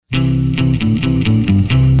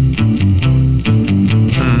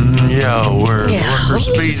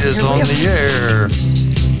Beat is on the air.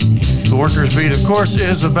 The Workers Beat, of course,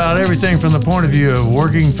 is about everything from the point of view of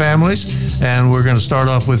working families. And we're going to start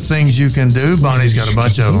off with things you can do. Bonnie's got a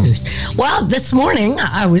bunch of them. Well, this morning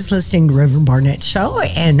I was listening to Reverend Barnett's show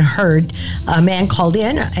and heard a man called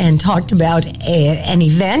in and talked about an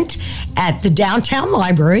event at the downtown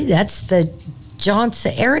library. That's the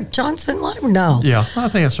Eric Johnson Library? No. Yeah, I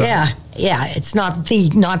think that's right. Yeah. It's not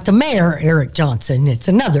the mayor, Eric Johnson. It's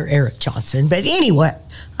another Eric Johnson. But anyway,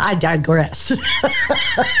 I digress.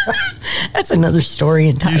 That's another story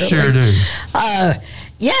entirely. You sure do.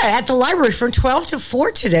 Yeah, at the library from 12 to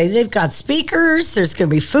 4 today. They've got speakers. There's going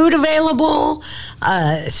to be food available.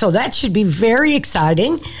 So that should be very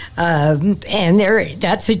exciting. And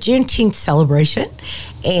that's a Juneteenth celebration.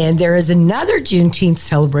 And there is another Juneteenth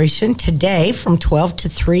celebration today from 12 to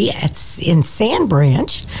 3 in Sand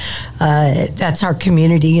Branch. That's our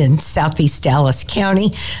community in southeast Dallas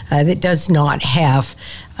County that does not have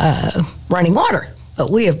running water.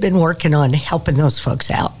 But we have been working on helping those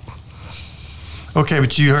folks out. Okay,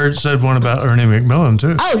 but you said one about Ernie McMillan,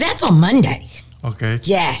 too. Oh, that's on Monday. Okay.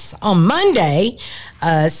 Yes, on Monday,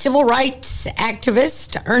 civil rights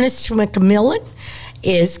activist Ernest McMillan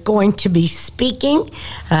is going to be speaking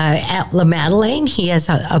at La Madeleine. He has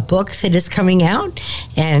a book that is coming out,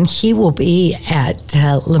 and he will be at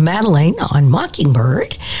La Madeleine on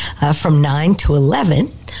Mockingbird from 9 to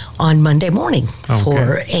 11 on Monday morning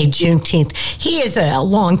for a Juneteenth. He is a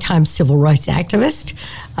longtime civil rights activist,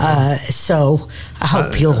 so I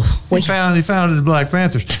hope you'll... He founded the Black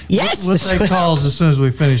Panthers. Yes. We'll take calls as soon as we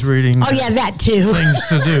finish reading. Oh, yeah, that too. Things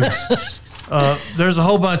to do. There's a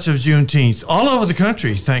whole bunch of Juneteenth all over the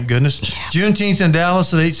country, thank goodness. Yeah. Juneteenth in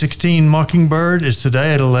Dallas at 8:16 Mockingbird is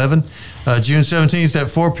today at 11. June 17th at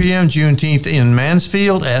 4 p.m. Juneteenth in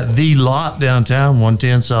Mansfield at The Lot downtown,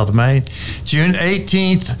 110 South Main. June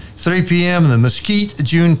 18th, 3 p.m. the Mesquite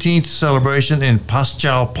Juneteenth celebration in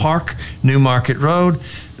Paschal Park, New Market Road.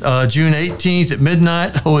 June 18th at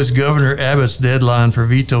midnight is Governor Abbott's deadline for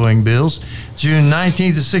vetoing bills. June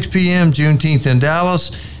 19th at 6 p.m. Juneteenth in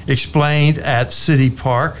Dallas, explained at City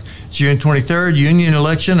Park. June 23rd, union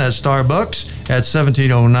election at Starbucks at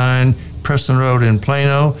 1709 Preston Road in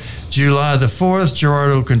Plano. July the 4th,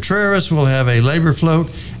 Gerardo Contreras will have a labor float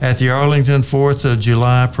at the Arlington 4th of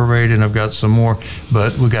July parade, and I've got some more,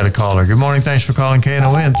 but we got a caller. Good morning. Thanks for calling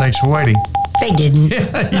KNON. Thanks for waiting. They didn't.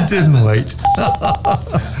 Yeah, he didn't wait.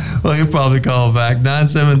 Well, he'll probably call back.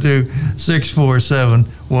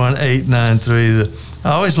 972-647-1893.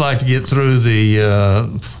 I always like to get through the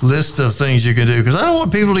list of things you can do because I don't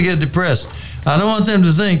want people to get depressed. I don't want them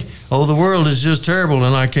to think, oh, the world is just terrible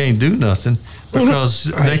and I can't do nothing, because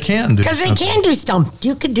they can do something. Because they can do stuff.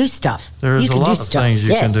 You can do stuff. There's a lot of things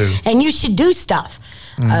you can do. And you should do stuff.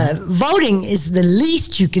 Mm-hmm. Voting is the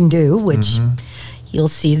least you can do, which you'll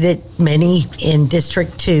see that many in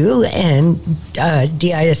District 2 and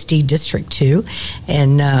DISD District 2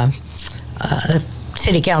 and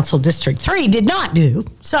City Council District 3 did not do.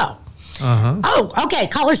 So, Oh, okay,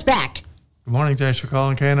 caller's back. Good morning. Thanks for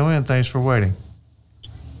calling KNON. Thanks for waiting.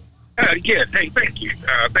 Hey, thank you.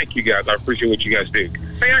 Thank you, guys. I appreciate what you guys do.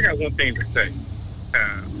 Hey, I got one thing to say.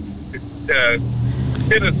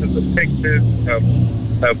 Citizens of Texas,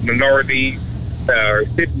 of minorities, are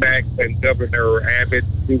sitting back and Governor Abbott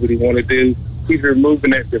do what he want to do. He's removing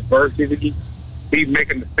that diversity. He's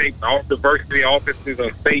making the state all diversity offices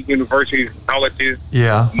on state universities and colleges.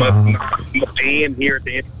 Yeah. Must end here at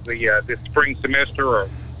the end of this spring semester or.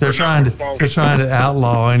 They're trying to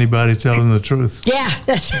outlaw anybody telling the truth. Yeah,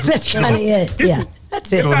 that's kind of it. Yeah,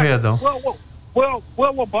 that's it. Go ahead, though. Well,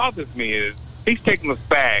 what bothers me is he's taken us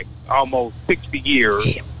back almost 60 years,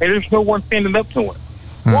 and there's no one standing up to him.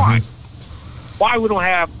 Why? Why we don't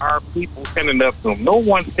have our people standing up to him? No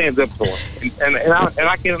one stands up to him, and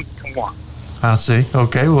I can't understand why. I see.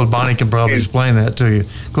 Okay, well, Bonnie can probably explain that to you.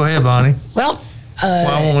 Go ahead, Bonnie. Well,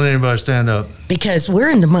 why won't anybody stand up? Because we're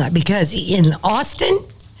in the mud. Because in Austin,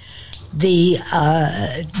 the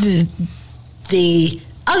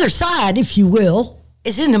other side, if you will,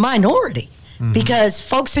 is in the minority because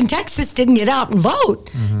folks in Texas didn't get out and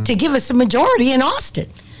vote to give us a majority in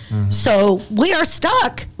Austin. So we are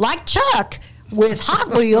stuck like Chuck with Hot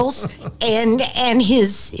Wheels and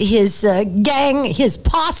his gang, his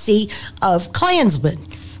posse of Klansmen.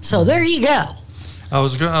 So there you go. I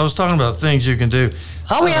was talking about things you can do.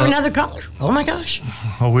 Oh, we have another caller. Oh my gosh.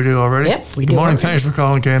 Oh, we do already? Yep, we do. Good morning. Already. Thanks for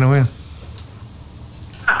calling KNON.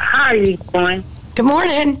 How are you doing? Good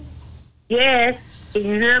morning. Yes. Can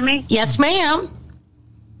you hear me? Yes, ma'am.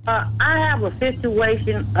 I have a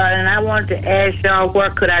situation, and I wanted to ask y'all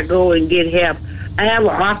where could I go and get help. I have an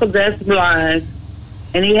uncle that's blind,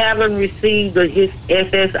 and he haven't received his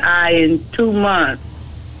SSI in 2 months.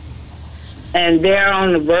 And they're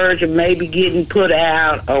on the verge of maybe getting put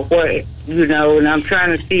out or what, and I'm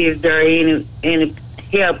trying to see if there are any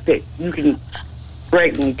help that you can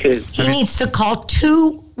break me to. He needs to call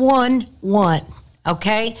 211,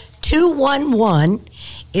 okay? 211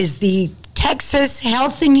 is the Texas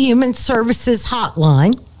Health and Human Services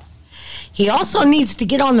hotline. He also needs to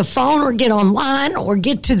get on the phone or get online or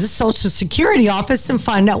get to the Social Security office and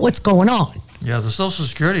find out what's going on. Yeah, the Social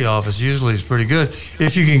Security office usually is pretty good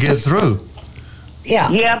if you can get through.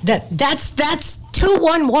 Yeah. That's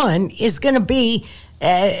 211 is going to be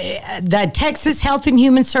the Texas Health and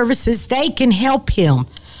Human Services. They can help him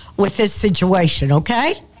with this situation,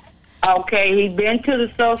 okay? Okay, he's been to the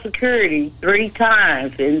Social Security 3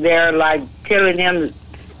 times, and they're like telling him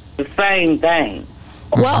the same thing.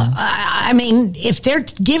 Well, I mean, if they're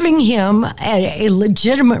giving him a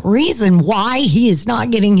legitimate reason why he is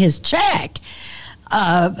not getting his check,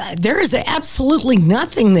 there is absolutely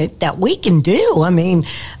nothing that we can do. I mean,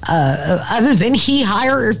 other than he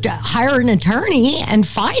hire an attorney and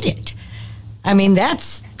fight it. I mean,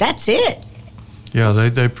 that's it. Yeah,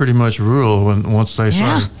 they pretty much rule once they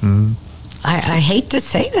start. Mm-hmm. I hate to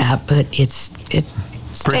say that, but it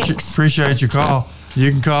stinks. Appreciate your call. You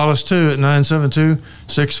can call us too at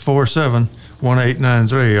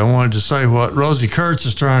 972-647-1893. I wanted to say what Rosie Kurtz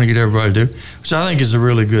is trying to get everybody to do, which I think is a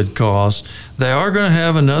really good cause. They are going to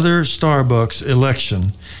have another Starbucks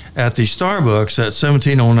election at the Starbucks at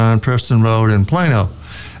 1709 Preston Road in Plano.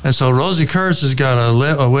 And so Rosie Kurtz has got a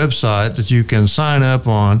website that you can sign up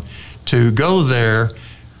on to go there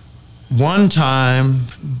one time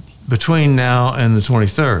between now and the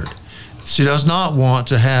 23rd. She does not want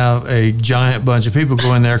to have a giant bunch of people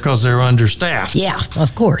go in there because they're understaffed. Yeah,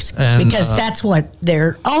 of course, because that's what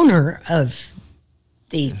their owner of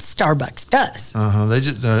the Starbucks does.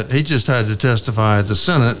 He just had to testify at the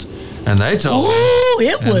Senate, and they told him.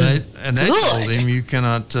 They told him you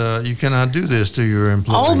cannot do this to your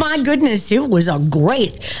employees. Oh my goodness, it was a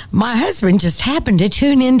great. My husband just happened to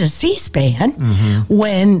tune into C-SPAN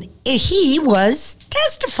when he was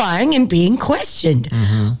testifying and being questioned.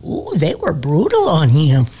 Ooh, they were brutal on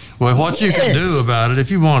him. Well, what you can do about it,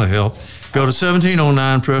 if you want to help, go to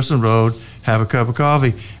 1709 Preston Road, have a cup of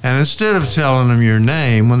coffee, and instead of telling them your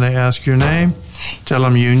name, when they ask your name, tell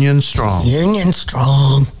them Union Strong. Union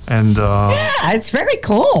Strong. And yeah, it's very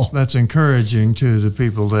cool. That's encouraging to the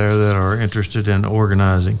people there that are interested in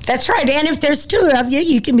organizing. That's right. And if there's 2 of you,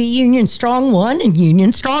 you can be Union Strong 1 and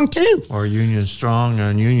Union Strong 2. Or Union Strong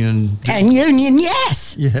and Union... And Union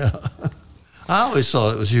Yes. Yeah. I always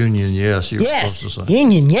thought it was Union Yes you were supposed to say.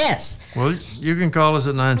 Union Yes. Well, you can call us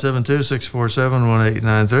at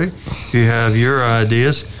 972-647-1893 if you have your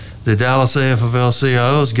ideas. The Dallas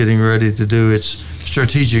AFL-CIO is getting ready to do its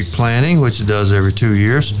strategic planning, which it does every 2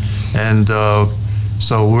 years. And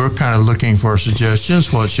so we're kind of looking for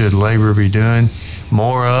suggestions. What should labor be doing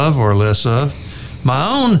more of or less of? My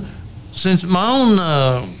own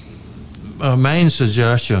main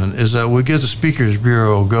suggestion is that we get the Speakers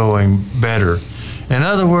Bureau going better. In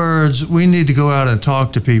other words, we need to go out and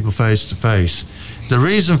talk to people face to face. The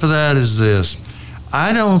reason for that is this.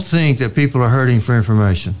 I don't think that people are hurting for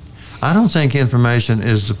information. I don't think information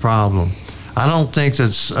is the problem. I don't think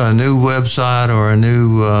that a new website or a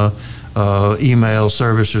new email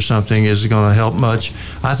service or something is going to help much.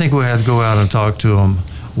 I think we have to go out and talk to them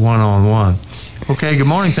one-on-one. Okay, good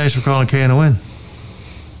morning. Thanks for calling KNON.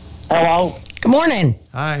 Hello. Good morning.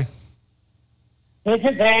 Hi. This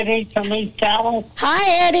is Eddie from East Dallas.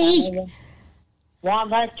 Hi, Eddie. Want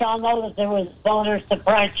to let y'all know that there was voter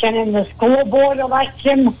suppression in the school board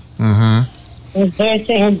election in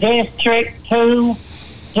District 2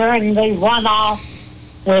 during the runoff.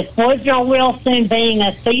 With Woodrow Wilson being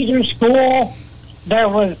a feeder school, there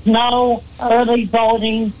was no early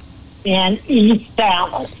voting in East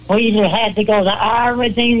Dallas. We either had to go to Our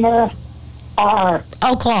Redeemer or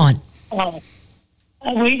Oaklawn.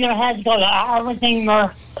 We either had to go to Our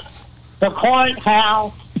Redeemer, the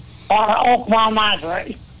courthouse, or Oaklawn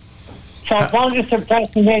Library. So voter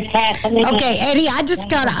suppression is happening. Okay, Eddie, I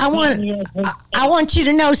want you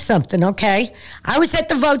to know something, okay? I was at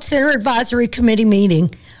the Vote Center Advisory Committee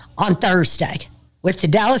meeting on Thursday with the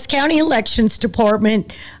Dallas County Elections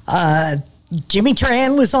Department. Jimmy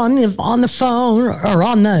Tran was on the phone or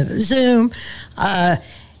on the Zoom.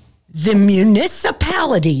 The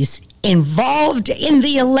municipalities involved in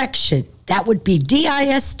the election, that would be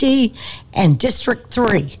DISD and District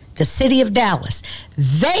 3, the city of Dallas,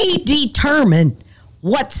 they determine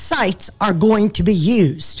what sites are going to be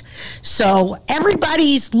used. So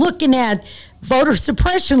everybody's looking at voter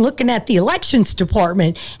suppression looking at the elections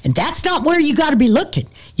department, and that's not where you got to be looking.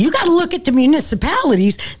 You got to look at the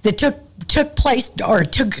municipalities that took place or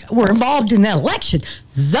were involved in that election.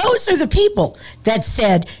 Those are the people that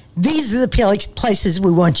said, these are the places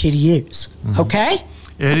we want you to use. Mm-hmm. Okay?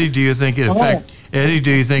 Eddie, do you think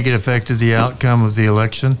it affected the outcome of the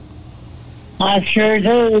election? I sure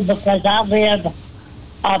do, because I live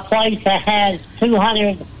a place that has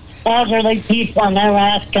 200 elderly people, and they're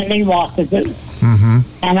asking me what to do. Mm-hmm.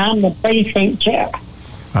 And I'm the precinct chair.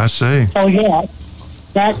 I see. So, yeah,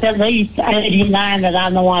 that's at least 89 that I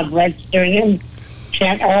know I've registered and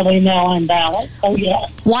sent early mail-in ballots. So, yeah.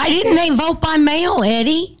 Why didn't they vote by mail,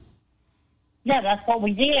 Eddie? Yeah, that's what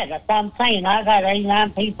we did. That's what I'm saying. I got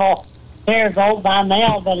 89 people here vote by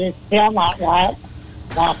mail, but it's still not right.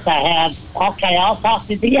 Not to have. Okay, I'll talk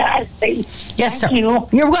to the IC. Yes, Thank sir. you.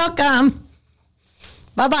 You're welcome.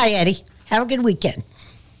 Bye-bye, Eddie. Have a good weekend.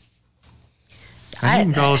 And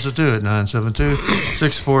you can call us at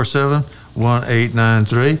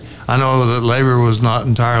 972-647-1893. I know that Labor was not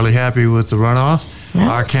entirely happy with the runoff. No.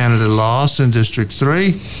 Our candidate lost in District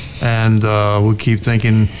 3, and we keep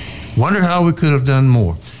thinking, wonder how we could have done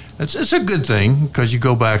more. It's a good thing, because you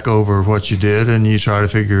go back over what you did and you try to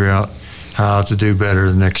figure out how to do better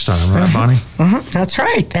the next time, right, Bonnie? Mm-hmm. That's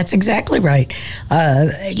right. That's exactly right.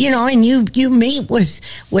 And you meet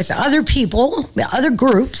with other people, other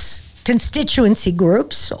groups, constituency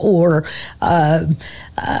groups, or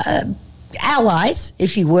allies,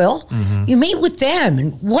 if you will. Mm-hmm. You meet with them,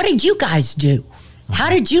 and what did you guys do? Mm-hmm. How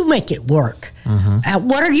did you make it work? Mm-hmm.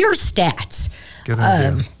 What are your stats? Good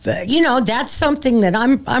idea. That's something that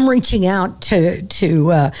I'm reaching out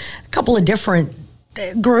to a couple of different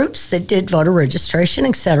groups that did voter registration,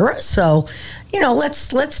 etc. So,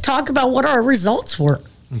 let's talk about what our results were.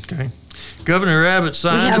 Okay. Governor Abbott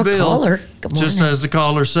signed the bill. Just as the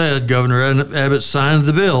caller said, Governor Abbott signed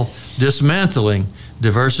the bill dismantling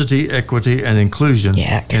diversity, equity, and inclusion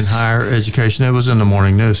in higher education. It was in the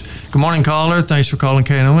morning news. Good morning, caller. Thanks for calling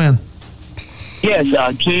KNON.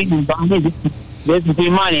 Yes, Keith and Bonnie, this is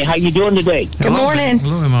Imani. How you doing today? Good morning.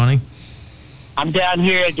 Hello, Imani. I'm down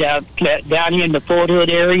here in the Fort Hood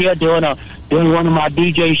area doing one of my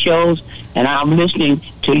DJ shows, and I'm listening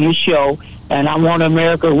to your show. And I want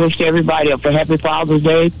America wish everybody a happy Father's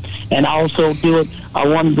Day, and also I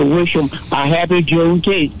wanted to wish them a happy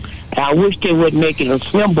Juneteenth. I wish they would make it a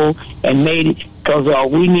symbol and made it, because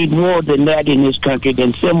we need more than that in this country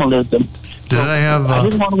than symbolism. Do they have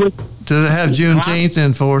Juneteenth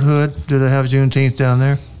in Fort Hood? Do they have Juneteenth down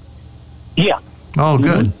there? Yeah. Oh,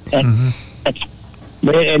 good. Mm-hmm.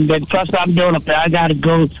 And then plus I'm doing I got to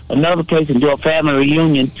go another place and do a family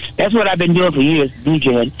reunion. That's what I've been doing for years,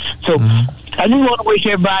 DJing. So I just want to wish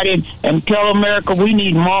everybody and tell America we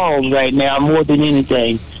need morals right now more than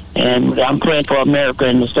anything. And I'm praying for America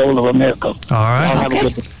and the soul of America. All right. Okay.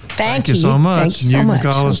 Thank you so much. Thank you so much. You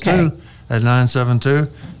can call us too at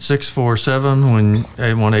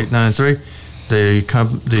 972-647-1893.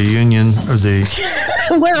 The union or the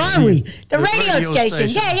where are we? The radio station.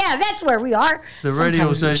 Yeah, that's where we are. The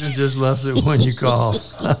radio station just left it when you call.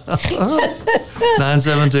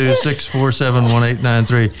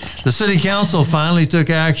 972-647-1893. The city council finally took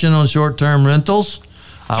action on short-term rentals.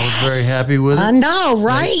 I was very happy with it. I know,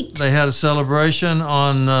 right? They had a celebration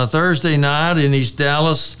on Thursday night in East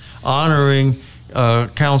Dallas honoring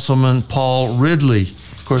Councilman Paul Ridley.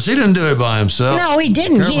 Of course, he didn't do it by himself. No, he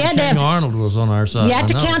didn't. King Arnold was on our side. You have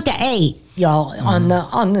to count to 8, y'all, on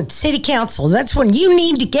the city council. That's when you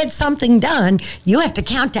need to get something done. You have to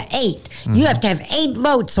count to 8. Mm-hmm. You have to have 8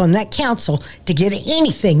 votes on that council to get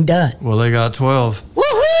anything done. Well, they got 12.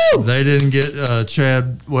 Woohoo! They didn't get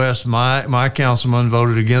Chad West. My councilman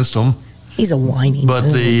voted against them. He's a whiny. But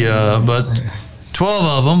 12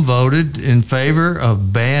 of them voted in favor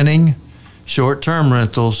of banning short-term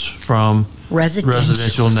rentals from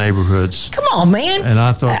residential neighborhoods. Come on, man. And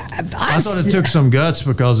I thought it took some guts,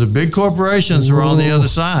 because the big corporations were on the other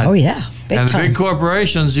side. Oh, yeah. The big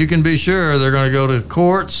corporations, you can be sure they're going to go to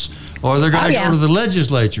courts or they're going to go to the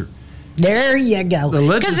legislature. There you go.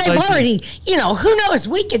 Because they've already, who knows,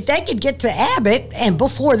 they could get to Abbott and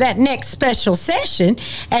before that next special session,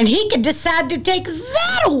 and he could decide to take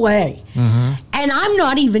that away. Mm-hmm. And I'm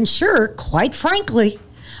not even sure, quite frankly,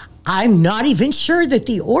 I'm not even sure that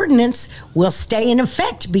the ordinance will stay in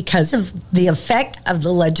effect because of the effect of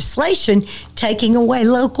the legislation taking away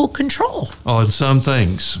local control. On some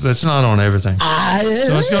things, but it's not on everything. So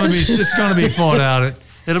it's going to be fought out.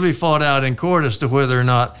 It'll be fought out in court as to whether or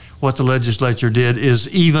not what the legislature did is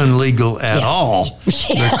even legal at all.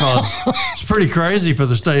 Because it's pretty crazy for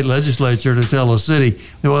the state legislature to tell a city,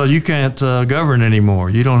 well, you can't govern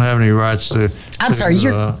anymore. You don't have any rights to.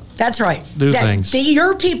 That's right. Do things.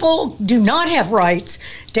 Your people do not have rights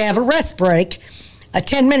to have a rest break, a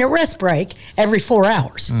 10-minute rest break every 4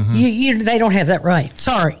 hours. They don't have that right.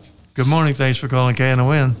 Sorry. Good morning. Thanks for calling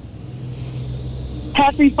KNON.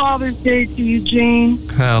 Happy Father's Day to you, Gene.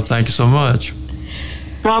 Well, thank you so much.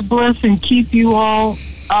 God bless and keep you all.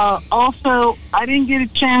 Also, I didn't get a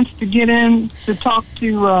chance to get in to talk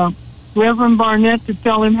to Reverend Barnett to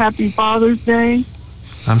tell him Happy Father's Day.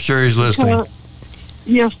 I'm sure he's listening.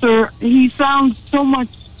 Yes, sir. He sounds so much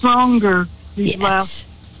stronger these last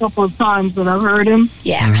couple of times that I've heard him.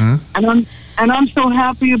 Yeah. And I'm so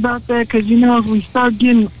happy about that because, you know, as we start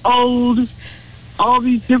getting old, all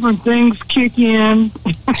these different things kick in.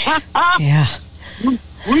 Yeah.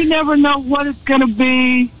 We never know what it's going to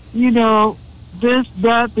be, you know, this,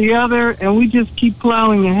 that, the other, and we just keep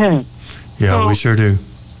plowing ahead. Yeah, so, we sure do.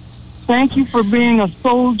 Thank you for being a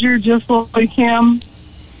soldier just like him,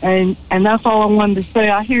 and that's all I wanted to say.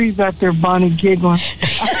 I hear you back there, Bonnie, giggling.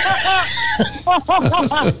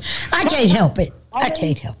 I can't help it. I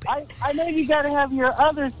can't help it. I know you got to have your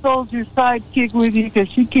other soldier sidekick with you because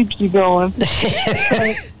she keeps you going.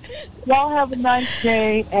 Y'all have a nice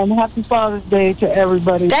day, and Happy Father's Day to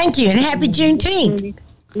everybody. Thank you, and Happy Juneteenth.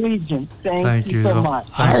 Legion. Thank you so much.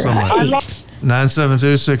 Thanks so much.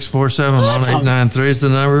 972-647-1893 is the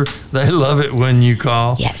number. They love it when you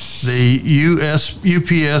call. Yes. The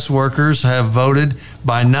UPS workers have voted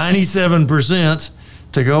by 97%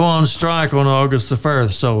 to go on strike on August the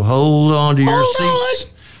 1st. So hold on to your seats.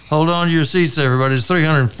 Hold on to your seats, everybody. There's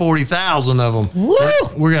 340,000 of them. Woo!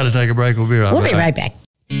 We're going to take a break. We'll be right back. We'll be right back.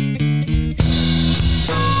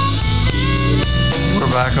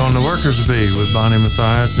 We're back on the Workers' Bee with Bonnie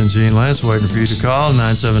Matthias and Gene Lance, waiting for you to call,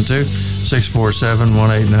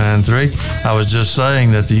 972-647-1893. I was just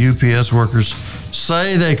saying that the UPS workers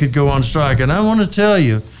say they could go on strike, and I want to tell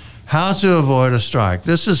you how to avoid a strike.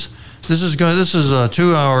 This is a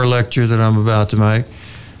 2-hour lecture that I'm about to make.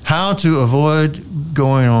 How to avoid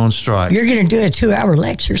going on strike. You're going to do a 2-hour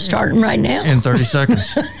lecture starting right now? In 30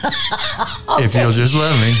 seconds. If you'll just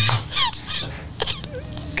let me.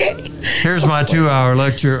 Okay. Here's my 2-hour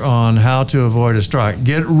lecture on how to avoid a strike.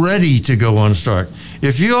 Get ready to go on strike.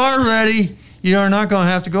 If you are ready, you are not going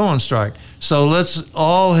to have to go on strike. So let's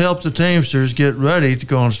all help the Teamsters get ready to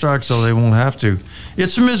go on strike so they won't have to.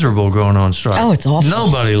 It's miserable going on strike. Oh, it's awful.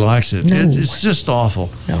 Nobody likes it. No. It's just awful.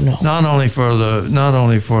 No. Not only for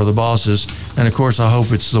the bosses, and of course I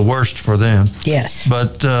hope it's the worst for them. Yes.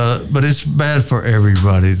 But it's bad for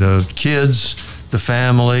everybody. The kids, the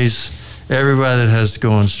families, everybody that has to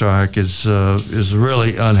go on strike is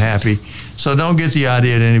really unhappy. So don't get the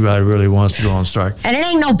idea that anybody really wants to go on strike. And it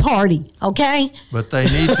ain't no party, okay? But they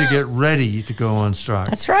need to get ready to go on strike.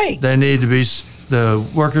 That's right. The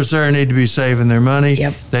workers there need to be saving their money.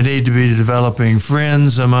 Yep. They need to be developing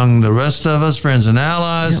friends among the rest of us, friends and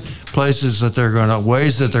allies, ways that they're going to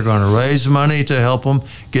raise money to help them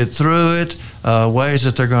get through it, ways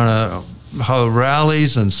that they're going to hold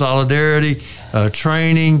rallies and solidarity,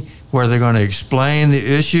 training, where they're going to explain the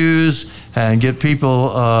issues and get people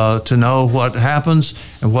to know what happens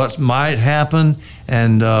and what might happen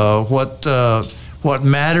and what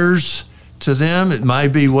matters to them. It might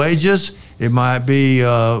be wages. It might be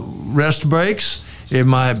rest breaks. It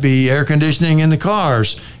might be air conditioning in the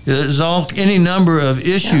cars. There's any number of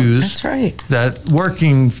issues that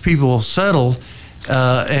working people settle,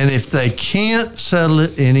 and if they can't settle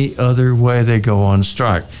it any other way, they go on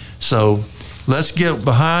strike. So let's get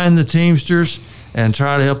behind the Teamsters and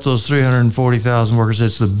try to help those 340,000 workers.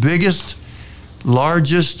 It's the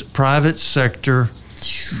largest private sector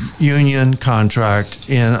union contract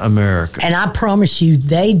in America. And I promise you,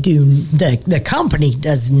 the company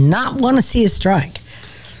does not want to see a strike.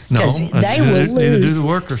 No, they will lose. Neither do the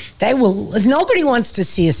workers. Nobody wants to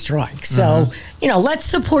see a strike. So, let's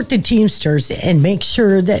support the Teamsters and make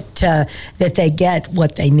sure that they get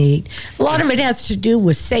what they need. A lot of it has to do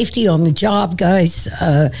with safety on the job, guys.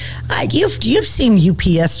 You've seen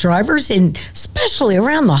UPS drivers, and especially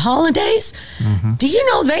around the holidays. Mm-hmm. Do you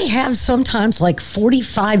know they have sometimes like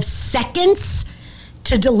 45 seconds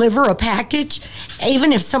to deliver a package,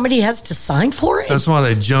 even if somebody has to sign for it? That's why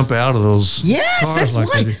they jump out of those cars like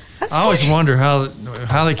they do. I always wonder how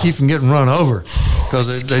they keep from getting run over,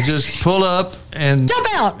 because they just pull up and jump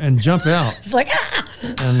out. It's like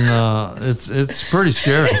and it's pretty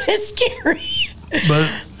scary. It's scary. But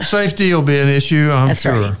safety will be an issue, I'm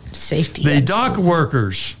sure. Right. Safety. The dock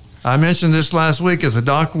workers. I mentioned this last week. If the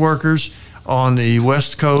dock workers on the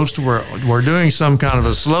West Coast were doing some kind of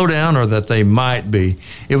a slowdown, or that they might be.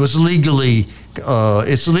 It was legally,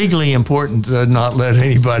 it's legally important to not let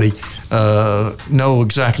anybody know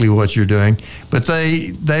exactly what you're doing. But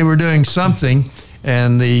they were doing something,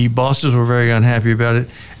 and the bosses were very unhappy about it,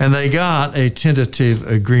 and they got a tentative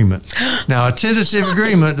agreement. Now, a tentative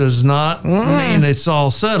agreement does not mean it's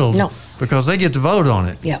all settled, No. because they get to vote on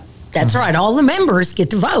it. Yeah, that's right. All the members get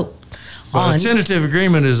to vote. But a tentative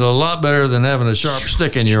agreement is a lot better than having a sharp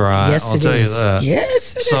stick in your eye. Yes, I'll it tell is. you that.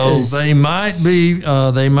 Yes, it so is. they might be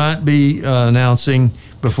announcing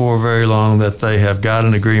before very long that they have got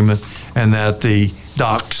an agreement and that the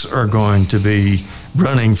docks are going to be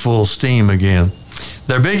running full steam again.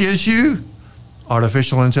 Their big issue,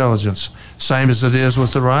 artificial intelligence, same as it is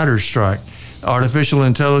with the writers' strike. Artificial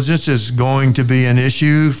intelligence is going to be an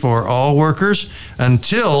issue for all workers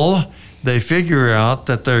until they figure out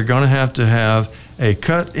that they're going to have a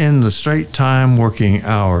cut in the straight time working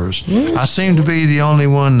hours. I seem to be the only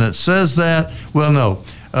one that says that. Well, no.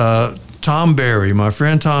 Tom Berry, my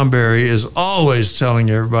friend Tom Berry, is always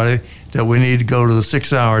telling everybody that we need to go to the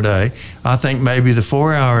 6-hour day. I think maybe the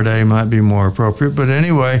 4-hour day might be more appropriate. But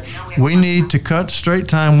anyway, we need to cut straight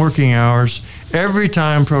time working hours every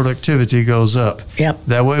time productivity goes up. Yep.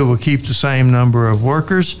 That way we'll keep the same number of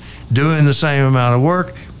workers doing the same amount of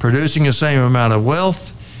work, producing the same amount of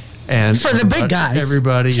wealth, and For the big guys.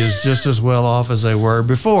 everybody is just as well off as they were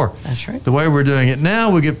before. That's right. The way we're doing it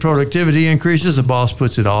now, we get productivity increases. The boss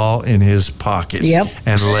puts it all in his pocket Yep.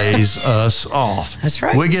 and lays us off. That's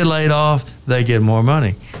right. We get laid off, they get more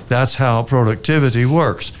money. That's how productivity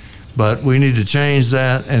works. But we need to change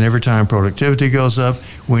that, and every time productivity goes up,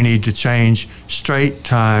 we need to change straight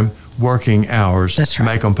time working hours. That's right.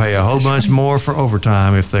 Make them pay a whole bunch more for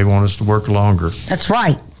overtime if they want us to work longer. That's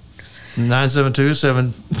right.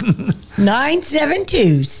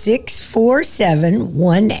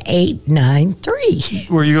 972-647-1893.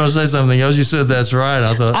 Were you going to say something else? You said that's right.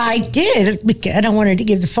 I thought. I did, and I wanted to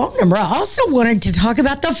give the phone number. I also wanted to talk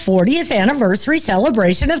about the 40th anniversary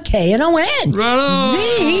celebration of KNON. Right on.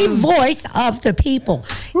 The voice of the people.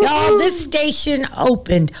 Y'all, this station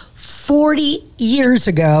opened 40 years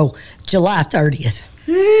ago, July 30th.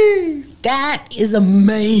 That is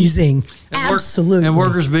amazing. Absolutely. And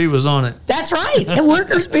Workers Beat was on it. That's right. And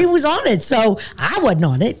Workers Beat was on it. So I wasn't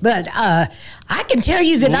on it, but I can tell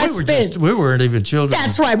you that We weren't even children.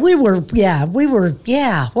 That's right. We were,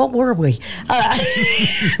 what were we?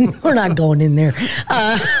 We're not going in there.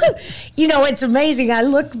 It's amazing. I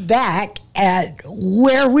look back at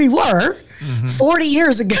where we were 40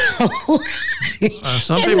 years ago.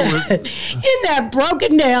 Some people in that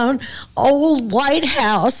broken down old white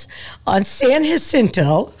house on San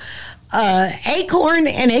Jacinto. Acorn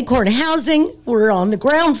and Acorn Housing were on the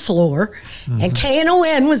ground floor, and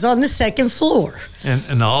KNON was on the second floor.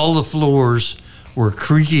 And all the floors were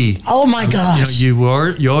creaky. Oh my gosh! You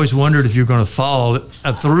always wondered if you were going to fall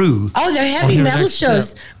through. Oh, their heavy metal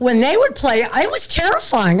shows when they would play, it was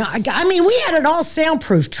terrifying. I mean, we had it all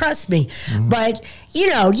soundproof. Trust me, but. You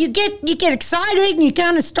get excited and you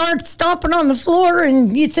kind of start stomping on the floor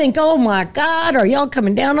and you think, oh my God, are y'all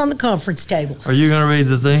coming down on the conference table? Are you going to read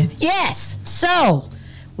the thing? Yes. So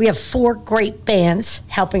we have 4 great bands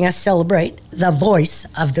helping us celebrate the voice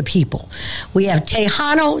of the people. We have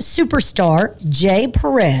Tejano superstar Jay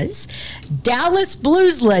Perez, Dallas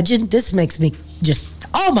blues legend, this makes me just,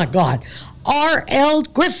 oh my God, R.L.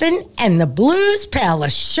 Griffin and the Blues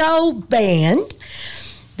Palace Show Band.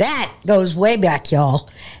 That goes way back, y'all.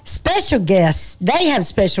 Special guests, they have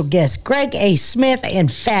special guests, Greg A. Smith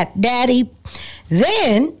and Fat Daddy.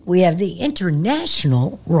 Then we have the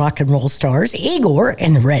international rock and roll stars, Igor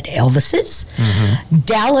and the Red Elvises,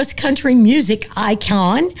 Dallas country music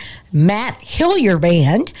icon, Matt Hillier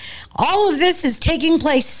Band. All of this is taking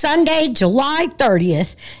place Sunday, July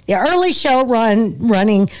 30th. The early show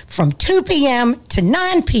running from 2 p.m. to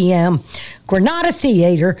 9 p.m. Granada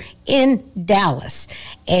Theater in Dallas.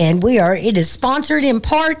 And it is sponsored in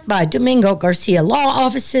part by Domingo Garcia Law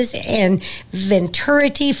Offices and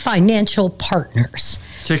Venturity Financial Partners.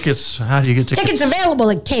 Tickets, how do you get tickets? Tickets available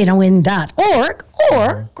at KNON.org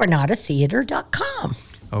or GranadaTheater.com.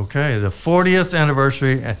 Okay, the 40th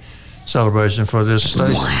anniversary celebration for this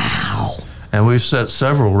station. Wow. And we've set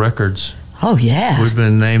several records. Oh, yeah. We've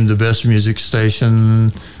been named the best music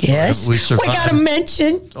station. Yes. We got to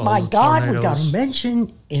mention, my the God, we got tornadoes. to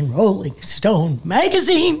mention in Rolling Stone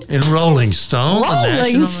magazine. In Rolling Stone? the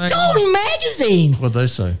Rolling national Stone magazine. What'd they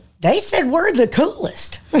say? They said we're the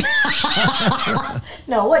coolest.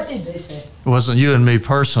 No, what did they say? It wasn't you and me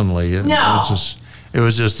personally. No. It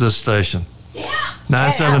was just this station. Yeah.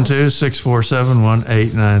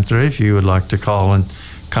 972-647-1893 if you would like to call and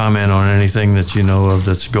comment on anything that you know of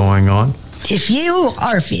that's going on. If you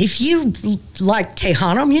like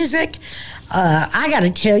Tejano music, I got to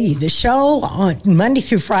tell you, the show on Monday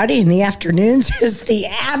through Friday in the afternoons is the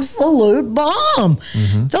absolute bomb.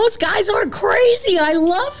 Those guys are crazy. I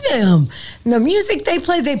love them. And the music they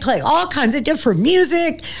play all kinds of different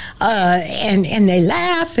music, and they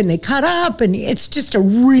laugh and they cut up, and it's just a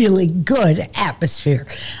really good atmosphere.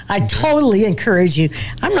 I totally encourage you.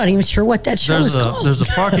 I'm not even sure what that show is called. There's a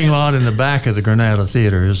parking lot in the back of the Granada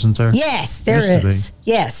Theater, isn't there? Yes, there is.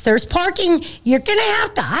 Yes, there's parking. You're going to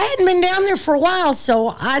have to. I hadn't been down there for a while,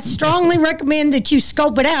 so I strongly recommend that you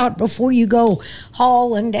scope it out before you go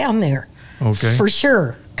hauling down there. Okay. For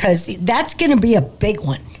sure, because that's going to be a big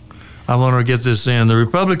one. I want to get this in. The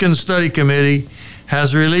Republican Study Committee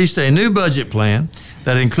has released a new budget plan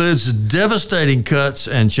that includes devastating cuts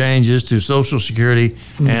and changes to Social Security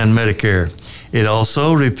and Medicare. It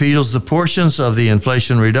also repeals the portions of the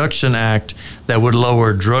Inflation Reduction Act that would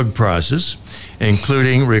lower drug prices,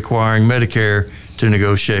 including requiring Medicare to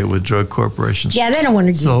negotiate with drug corporations. Yeah, they don't want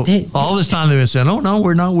to So all this time they've been saying, oh, no,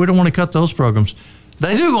 we don't want to cut those programs.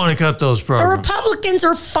 They do want to cut those The programs. Republicans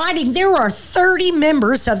are fighting. There are 30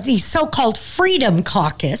 members of the so-called Freedom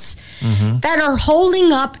Caucus that are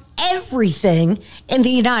holding up everything in the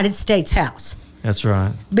United States House. That's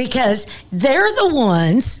right. Because they're the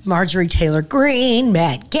ones, Marjorie Taylor Greene,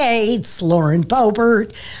 Matt Gaetz, Lauren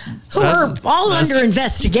Boebert, who are all under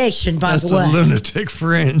investigation, by the way. That's the lunatic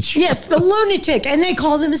fringe. Yes, the lunatic. And they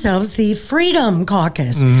call themselves the Freedom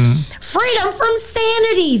Caucus. Freedom from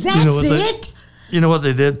sanity. That's it. You know what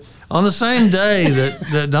they did? On the same day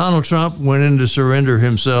that Donald Trump went in to surrender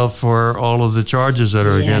himself for all of the charges that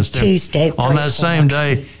are against him, Tuesday, on that same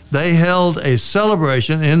day, they held a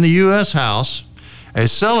celebration in the U.S. House, a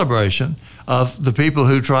celebration of the people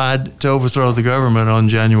who tried to overthrow the government on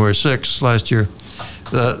January 6th last year.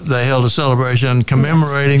 They held a celebration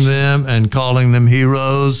commemorating them and calling them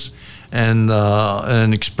heroes and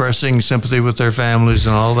expressing sympathy with their families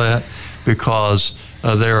and all that, because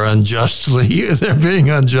they're being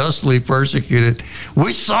unjustly persecuted.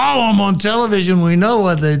 We saw them on television. We know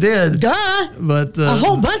what they did. Duh. But a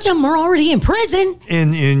whole bunch of them are already in prison.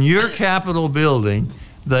 In your Capitol building,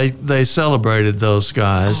 they celebrated those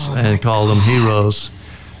guys and called them heroes.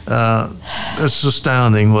 It's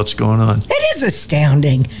astounding what's going on. It is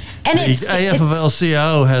astounding. And the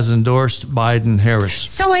AFL-CIO has endorsed Biden-Harris.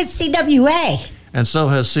 So has CWA. And so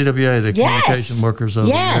has CWA, the Communication Workers of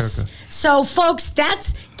America. So, folks,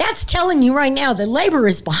 that's telling you right now that labor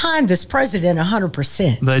is behind this president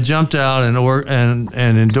 100%. They jumped out and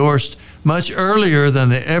endorsed much earlier than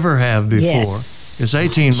they ever have before. Yes. It's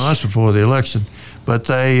 18 months before the election. But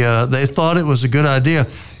they thought it was a good idea,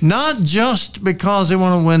 not just because they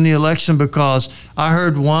want to win the election, because I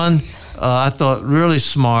heard one, I thought really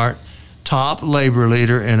smart, top labor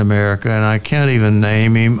leader in America, and I can't even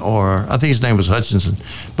name him, or I think his name was Hutchinson,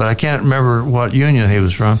 but I can't remember what union he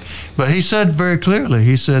was from. But he said very clearly,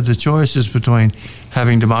 he said the choice is between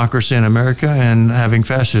having democracy in America and having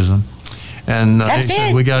fascism. And he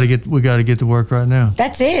said, we got to get to work right now.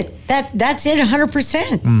 That's it. That's it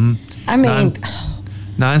 100%. I mean,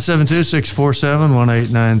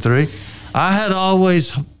 972-647-1893. I had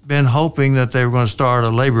always been hoping that they were going to start a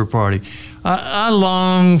labor party. I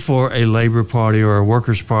long for a labor party or a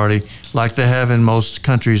workers' party like they have in most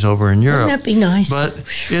countries over in Europe. Wouldn't that be nice? But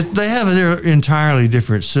they have an entirely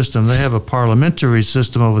different system. They have a parliamentary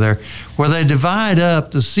system over there where they divide up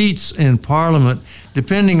the seats in Parliament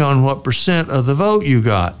depending on what percent of the vote you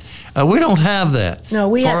got. We don't have that. No,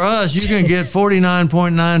 For us, you can get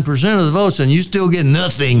 49.9% of the votes and you still get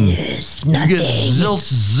nothing. Yes, nothing. You get zilch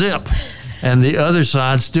zip. And the other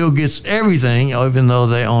side still gets everything, even though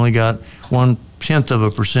they only got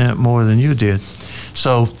 0.1% more than you did.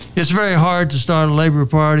 So it's very hard to start a labor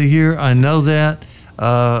party here. I know that.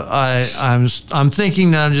 I'm thinking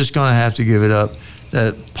that I'm just going to have to give it up.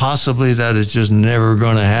 That possibly that is just never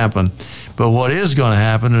going to happen. But what is going to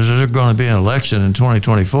happen is there's going to be an election in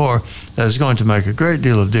 2024 that is going to make a great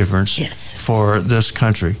deal of difference for this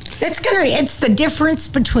country. It's the difference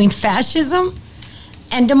between fascism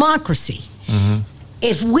and democracy.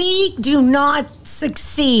 If we do not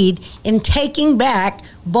succeed in taking back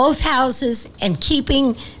both houses and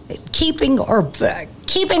keeping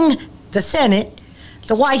the Senate,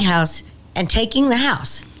 the White House, and taking the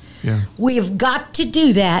House, we have got to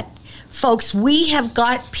do that. Folks, we have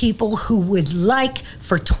got people who would like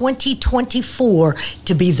for 2024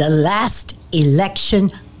 to be the last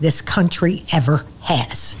election this country ever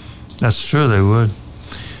has. That's true, they would.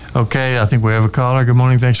 Okay, I think we have a caller. Good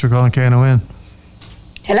morning. Thanks for calling KNON.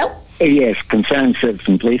 Hello? Yes, concerned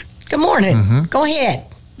citizen, please. Good morning. Go ahead.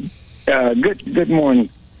 Good morning.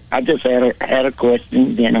 I just had a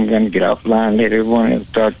question, then I'm going to get offline, let everyone else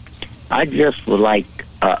talk. I just would like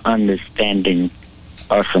understanding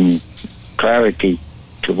or some clarity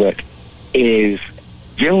to what is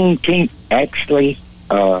Juneteenth actually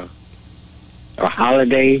a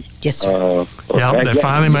holiday? Yes, sir. Yeah, they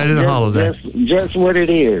finally made it a holiday. Just what it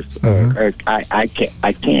is. I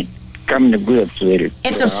can't come to grips with it.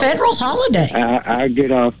 It's a federal holiday. I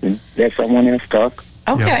get off and let someone else talk.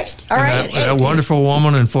 Okay. All right. That wonderful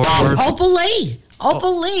woman in Fort Worth.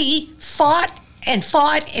 Opal Lee fought and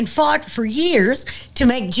fought and fought for years to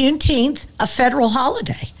make Juneteenth a federal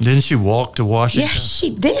holiday. Didn't she walk to Washington? Yes, she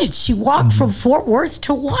did. She walked from Fort Worth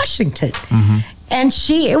to Washington. And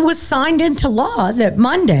it was signed into law that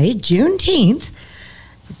Monday, Juneteenth,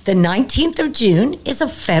 the 19th of June, is a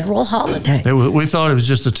federal holiday. We thought it was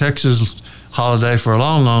just a Texas holiday for a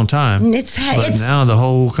long, long time. But now the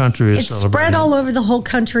whole country is celebrating. It's spread all over the whole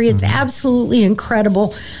country. It's absolutely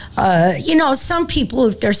incredible. Some people,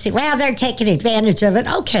 if they're saying, well, they're taking advantage of it.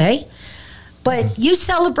 Okay. But you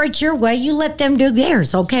celebrate your way, you let them do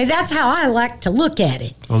theirs, okay? That's how I like to look at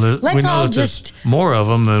it. Well, we know that there's more of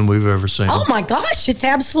them than we've ever seen. Oh, my gosh, it's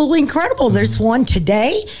absolutely incredible. There's one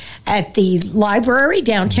today at the library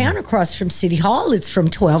downtown across from City Hall. It's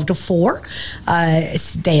from 12 to 4.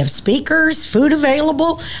 They have speakers, food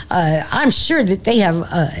available. I'm sure that they have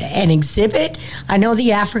an exhibit. I know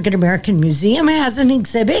the African American Museum has an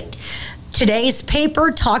exhibit. Today's paper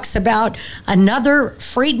talks about another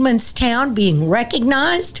Freedmen's Town being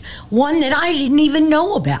recognized, one that I didn't even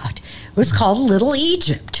know about. It was called Little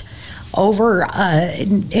Egypt.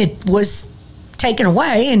 It was taken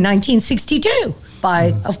away in 1962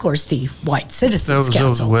 by, of course, the White Citizens Council. That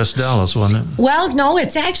was West Dallas, wasn't it? Well, no,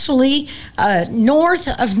 it's actually north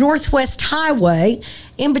of Northwest Highway,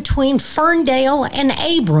 in between Ferndale and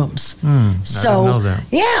Abrams. I didn't know that.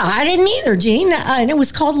 Yeah, I didn't either, Gene. And it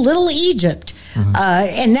was called Little Egypt.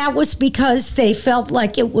 And that was because they felt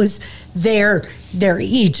like it was their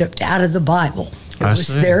Egypt out of the Bible. It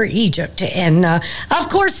was their Egypt. And, of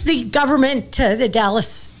course, the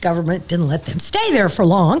Dallas government didn't let them stay there for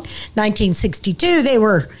long. 1962, they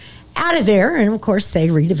were out of there, and of course they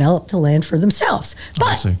redeveloped the land for themselves.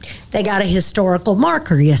 But they got a historical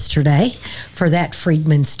marker yesterday for that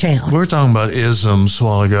Freedmen's Town. We were talking about isms a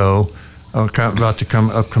while ago about the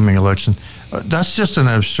upcoming election. That's just an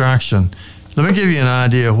abstraction. Let me give you an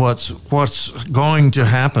idea of what's going to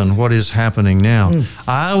happen, what is happening now.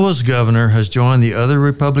 Iowa's governor has joined the other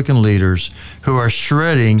Republican leaders who are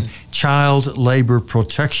shredding child labor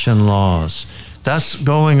protection laws. That's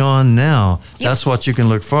going on now. Yep. That's what you can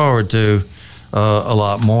look forward to a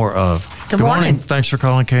lot more of. Good morning. Thanks for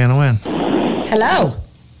calling KNON. Hello.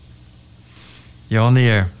 You're on the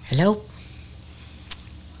air. Hello.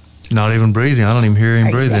 Not even breathing. I don't even hear him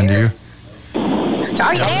breathing, do you?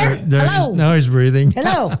 Are you there? Hello. Now he's breathing.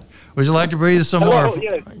 Hello. Would you like to breathe some more?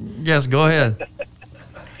 Yes. Yes, go ahead.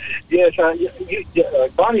 Yes,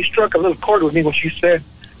 Bonnie struck a little chord with me when she said,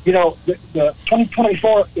 the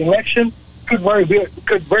 2024 election could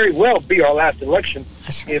very well be our last election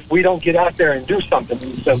if we don't get out there and do something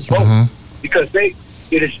instead of vote, because it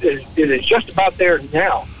is just about there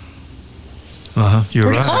now. You're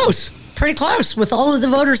right. Pretty close with all of the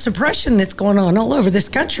voter suppression that's going on all over this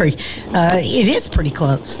country. It is pretty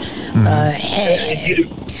close. And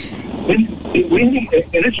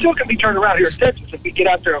it still can be turned around here in Texas if we get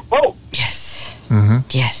out there and vote. Yes.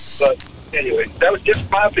 Yes. But anyway, that was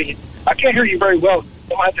just my opinion. I can't hear you very well.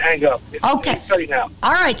 I might have to hang up. Okay. Now.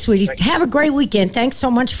 All right, sweetie. Have a great weekend. Thanks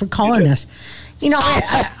so much for calling us.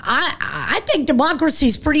 I think democracy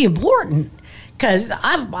is pretty important, because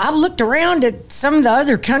I've looked around at some of the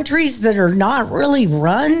other countries that are not really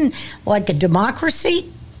run like a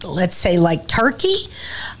democracy. Let's say like Turkey.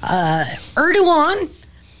 Erdogan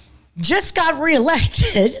just got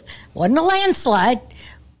reelected. Wasn't a landslide,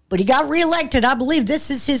 but he got reelected. I believe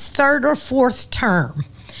this is his third or fourth term.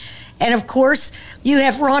 And, of course, you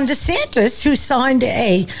have Ron DeSantis, who signed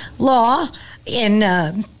a law in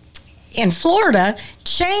Florida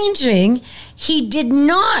changing. He did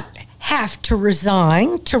not have to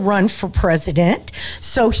resign to run for president.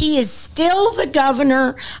 So he is still the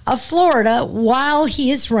governor of Florida while he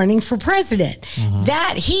is running for president.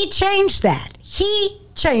 He changed that.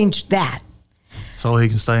 So he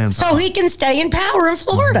can stay in power. So he can stay in power in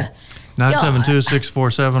Florida.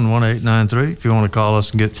 972-647-1893 if you want to call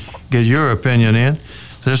us and get your opinion in.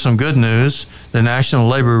 There's some good news. The National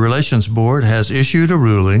Labor Relations Board has issued a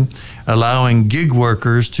ruling allowing gig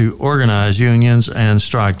workers to organize unions and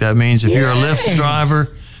strike. That means if you're a Lyft driver,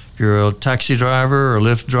 if you're a taxi driver or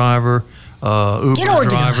Lyft driver, Uber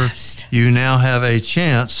driver, you now have a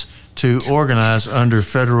chance to organize under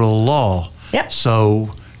federal law. Yep.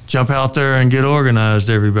 So jump out there and get organized,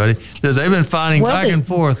 everybody. They've been fighting back and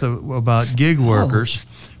forth about gig workers.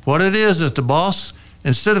 What it is that the boss,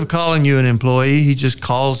 instead of calling you an employee, he just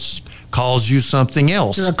calls you something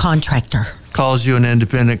else. You're a contractor. Calls you an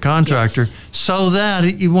independent contractor, so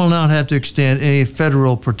that you will not have to extend any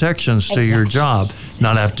federal protections to your job,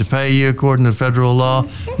 not have to pay you according to federal law,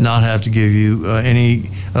 not have to give you any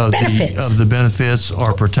of the benefits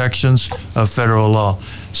or protections of federal law.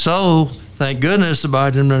 So thank goodness the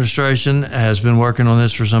Biden administration has been working on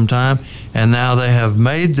this for some time, and now they have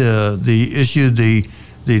made issued the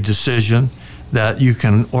decision that you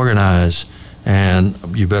can organize. And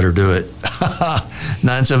you better do it.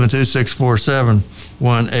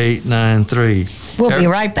 972-647-1893. We'll be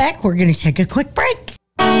right back. We're going to take a quick break.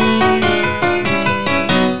 Blue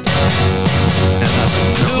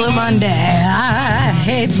Monday. I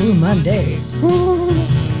hate Blue Monday. Ooh.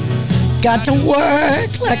 Got to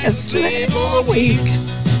work like a slave all week.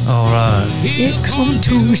 All right. Here come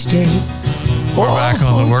Tuesday. We're back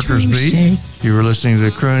on the Workers' Beat. You were listening to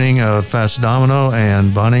the crooning of Fats Domino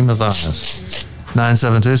and Bonnie Matthias.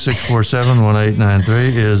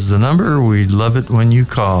 972-647-1893 is the number. We'd love it when you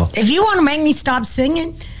call. If you want to make me stop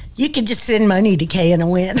singing, you could just send money to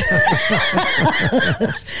KNON.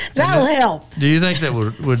 That'll help. Do you think that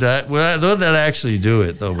would that actually do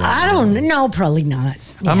it though? I don't know. Probably not.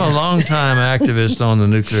 Yeah. I'm a longtime activist on the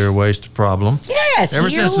nuclear waste problem. Yes,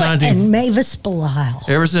 and Mavis Belisle.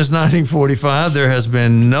 Ever since 1945, there has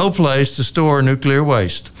been no place to store nuclear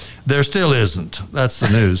waste. There still isn't. That's the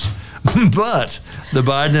news. But the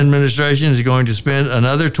Biden administration is going to spend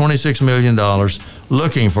another $26 million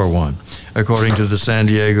looking for one, according to the San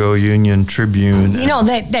Diego Union Tribune. You know,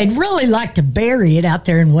 they'd really like to bury it out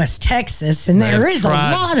there in West Texas, and there is a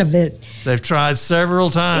lot of it. They've tried several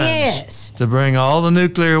times to bring all the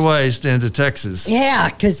nuclear waste into Texas. Yeah,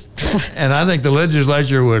 because... And I think the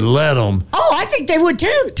legislature would let them. Oh, I think they would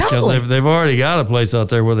too, totally. Because they've already got a place out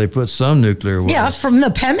there where they put some nuclear waste. Yeah, from the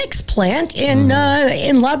Pemex plant in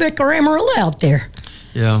Lubbock or Amarillo out there.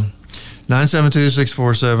 Yeah.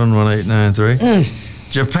 972-647-1893.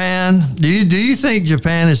 Japan, do you think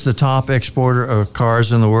Japan is the top exporter of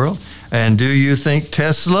cars in the world? And do you think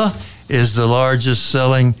Tesla is the largest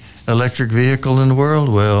selling electric vehicle in the world?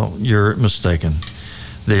 Well, you're mistaken.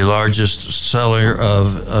 The largest seller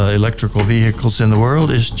of electrical vehicles in the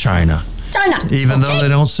world is China. Even though they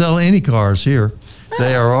don't sell any cars here.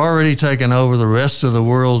 They are already taking over the rest of the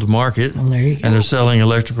world market, and they're selling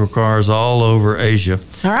electrical cars all over Asia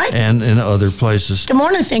and in other places. Good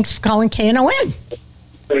morning. Thanks for calling KNON.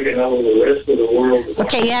 Taking over the rest of the world.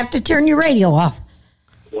 Okay, you have to turn your radio off.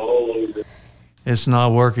 It's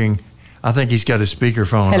not working. I think he's got his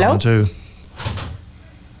speakerphone on, too.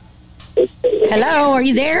 Hello, are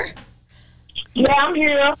you there? Yeah, I'm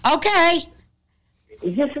here. Okay.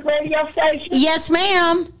 Is this a radio station? Yes,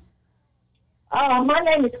 ma'am. My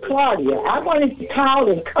name is Claudia. I wanted to call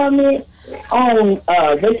and comment on,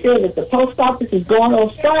 they said that the post office is going on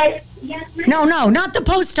strike. No, not the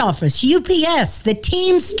post office. UPS, the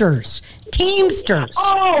Teamsters.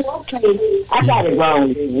 Oh, okay. I got it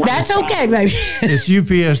wrong. That's okay, baby. It's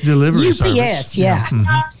UPS delivery service. UPS, yeah.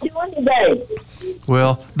 How you doing today?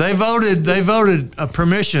 Well, they voted a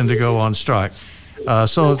permission to go on strike.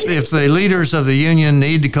 So if the leaders of the union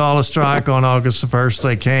need to call a strike on August the 1st,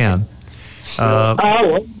 they can.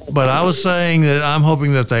 But I was saying that I'm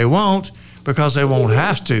hoping that they won't, because they won't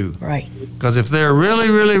have to. Right. Because if they're really,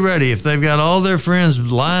 really ready, if they've got all their friends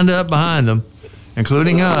lined up behind them,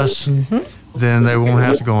 including us, then they won't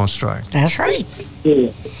have to go on strike. That's right. Yeah,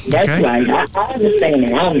 that's right. I understand.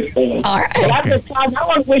 All right. But I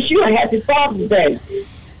want to wish you a happy Father's Day.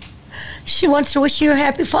 She wants to wish you a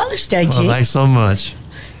happy Father's Day, G. Well, thanks so much.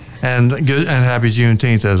 And good and happy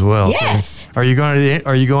Juneteenth as well. Yes. Are you going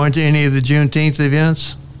to any of the Juneteenth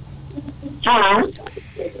events? Huh?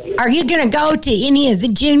 Are you going to go to any of the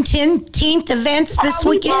Juneteenth events this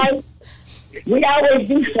weekend? We always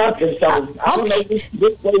do something, so I don't know which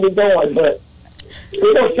way we're going, but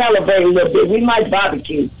we're going to celebrate a little bit. We might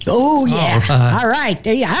barbecue. Oh, yeah. All right.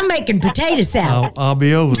 I'm making potato salad. I'll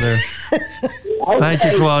be over there. Okay. Thank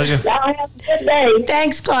you, Claudia. Y'all have a good day.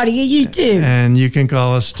 Thanks, Claudia. You too. And you can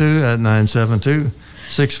call us too at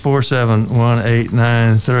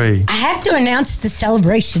 972-647-1893. I have to announce the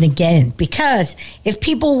celebration again, because if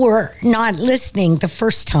people were not listening the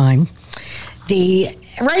first time, The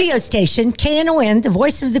radio station, KNON, the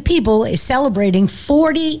voice of the people, is celebrating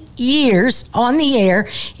 40 years on the air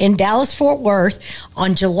in Dallas-Fort Worth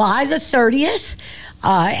on July the 30th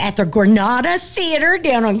at the Granada Theater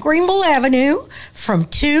down on Greenville Avenue from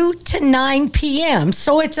 2 to 9 p.m.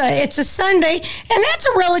 So it's a Sunday, and that's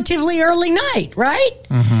a relatively early night, right?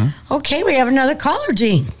 Mm-hmm. Okay, we have another caller,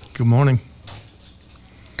 Gene. Good morning.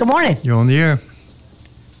 Good morning. You're on the air.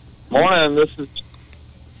 Morning, this is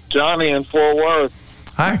Johnny in Fort Worth.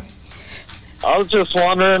 Hi. I was just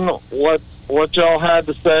wondering what y'all had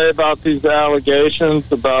to say about these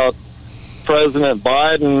allegations about President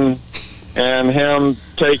Biden and him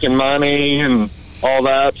taking money and all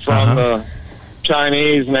that from the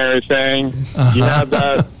Chinese and everything. You had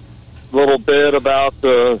that little bit about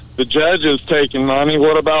the judges taking money.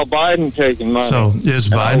 What about Biden taking money? So is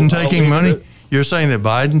Biden taking money? You're saying that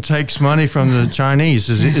Biden takes money from the Chinese.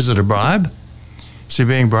 Is it a bribe? Is he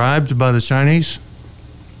being bribed by the Chinese?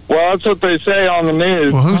 Well, that's what they say on the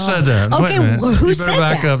news. Well, who said that? Okay, Wait a minute. well, who you said better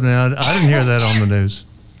back that? up now. I didn't hear that on the news.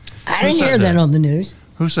 I didn't hear that on the news.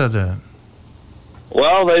 Who said that?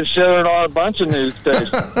 Well, they showed it on a bunch of news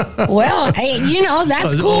stations. Well, hey,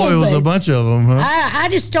 that's cool. Oh, it was a bunch of them, huh? I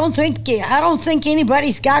just don't think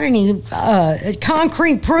anybody's got any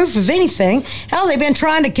concrete proof of anything. Hell, they've been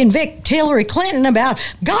trying to convict Hillary Clinton about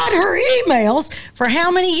her emails for how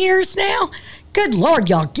many years now? Good Lord,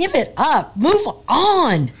 y'all, give it up. Move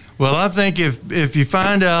on. Well, I think if you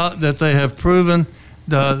find out that they have proven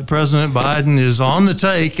President Biden is on the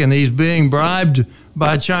take and he's being bribed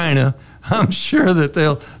by China, I'm sure that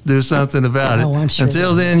they'll do something about it. I'm sure.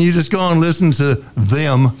 Until then, you just go and listen to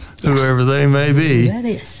them, whoever they may be. That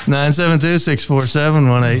is.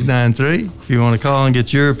 972-647-1893. If you want to call and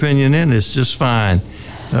get your opinion in, it's just fine.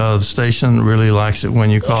 The station really likes it when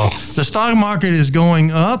you call. Yes. The stock market is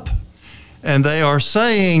going up, and they are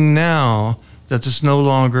saying now that it's no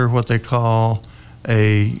longer what they call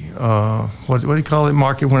a what do you call it?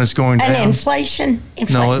 Market when it's going down? An inflation.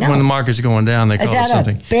 No, when the market's going down, they call it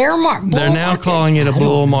something. Is that a bear market? They're now calling it a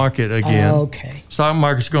bull market again. Okay. Stock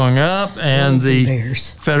market's going up, and Bulls and the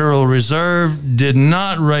bears. Federal Reserve did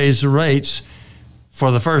not raise the rates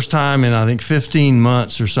for the first time in, I think, 15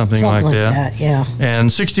 months or something like that. Yeah.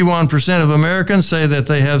 And 61% of Americans say that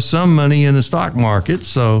they have some money in the stock market.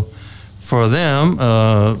 So for them,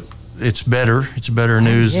 it's better. It's better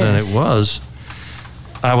news than it was.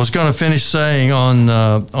 I was going to finish saying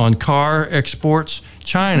on car exports,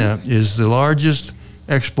 China is the largest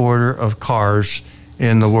exporter of cars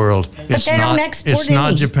in the world. But they don't export It's not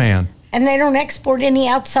any. Japan. And they don't export any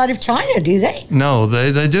outside of China, do they? No,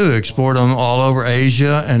 they do export them all over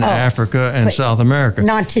Asia and Africa and but South America.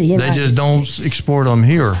 not to the United They just don't States. export them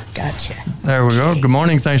here. Gotcha. There we go. Good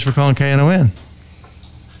morning. Thanks for calling KNON.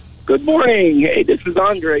 Good morning. Hey, this is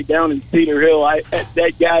Andre down in Cedar Hill.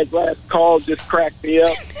 That guy's last call just cracked me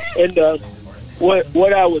up. And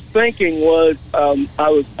what I was thinking was, I'm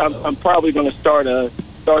probably going to start a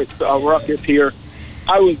ruckus here.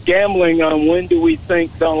 I was gambling on when do we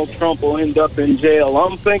think Donald Trump will end up in jail.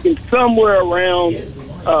 I'm thinking somewhere around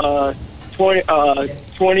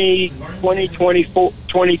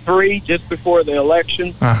 2023, just before the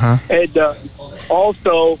election. And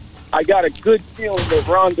also, I got a good feeling that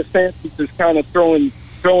Ron DeSantis is kind of throwing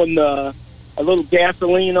a little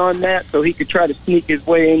gasoline on that, so he could try to sneak his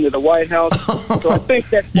way into the White House. So I think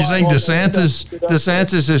that's You think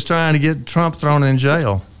DeSantis is trying to get Trump thrown in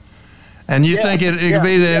jail? And you think it could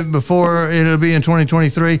be before it'll be in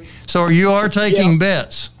 2023? So you are taking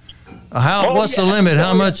bets. What's the limit?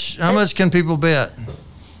 How much can people bet?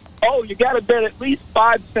 Oh, you got to bet at least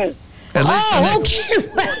 5 cents. At least okay.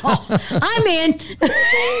 Well, I'm in.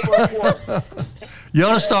 You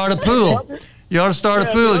ought to start a pool. You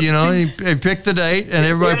pick the date, and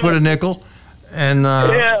everybody put a nickel, and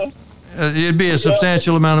it'd be a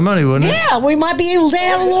substantial amount of money, wouldn't it? Yeah, we might be able to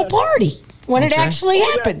have a little party when it actually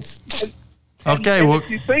happens. Okay, well, if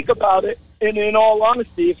you think about it, and in all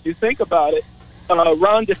honesty, if you think about it,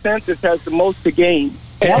 Ron DeSantis has the most to gain.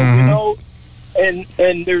 And,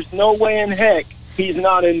 and there's no way in heck he's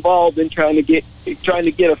not involved in trying to get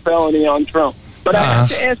a felony on Trump. But I have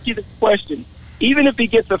to ask you this question. Even if he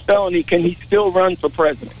gets a felony, can he still run for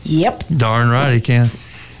president? Yep. Darn right he can.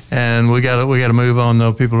 And we got to move on,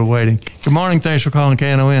 though. People are waiting. Good morning. Thanks for calling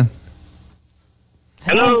KNON.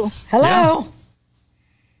 Hello. Hello. Yeah.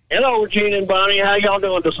 Hello, Regina and Bonnie. How y'all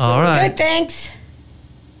doing this morning? All right. Good, thanks.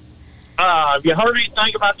 Have you heard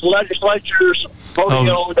anything about the legislature's voting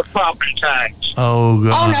over the property tax? Oh,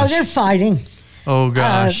 gosh. Oh, no, they're fighting. Oh,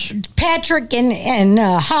 gosh. Patrick and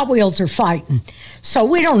Hot Wheels are fighting. So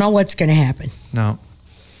we don't know what's going to happen. No.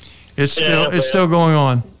 It's still going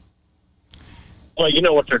on. Well, you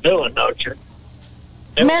know what they're doing, don't you?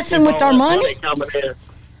 Messing with our money? Coming in.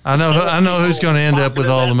 I know who's going to end up with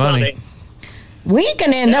all the money. We ain't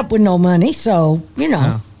going to end up with no money, so, you know.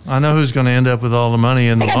 Yeah. I know who's going to end up with all the money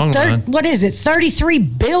in the long run. What is it,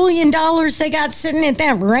 $33 billion they got sitting at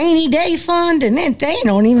that rainy day fund, and then they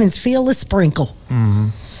don't even feel a sprinkle. Mm-hmm.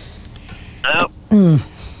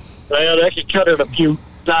 Well, they could cut it a few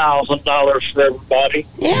 $1,000 for everybody.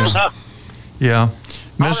 Yeah. Yeah.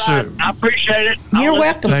 Mr. Right. I appreciate it. You're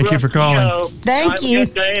welcome. Thank you for calling. Thank you. Have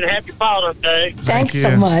a good day and happy Father's Day. Thanks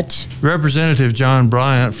so much. Representative John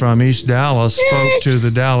Bryant from East Dallas spoke to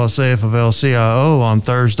the Dallas AFL-CIO on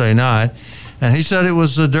Thursday night, and he said it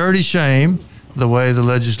was a dirty shame the way the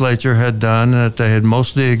legislature had done, that they had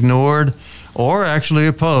mostly ignored or actually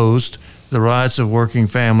opposed the rights of working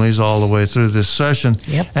families all the way through this session.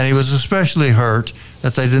 Yep. And he was especially hurt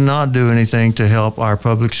that they did not do anything to help our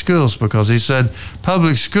public schools, because he said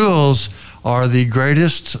public schools are the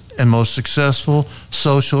greatest and most successful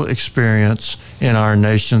social experience in our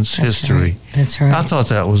nation's history. Right. That's right. I thought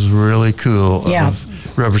that was really cool Yeah.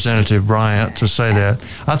 of Representative Bryant to say that.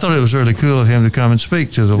 I thought it was really cool of him to come and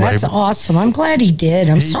speak to the That's labor. awesome. I'm glad he did.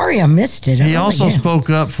 I'm sorry I missed it. He also spoke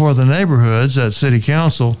up for the neighborhoods at City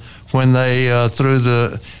Council when they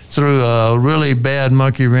threw a really bad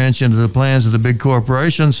monkey wrench into the plans of the big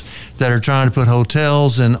corporations that are trying to put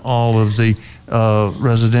hotels in all of the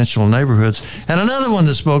residential neighborhoods. And another one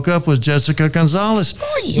that spoke up was Jessica Gonzalez,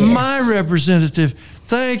 my representative.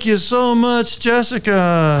 Thank you so much,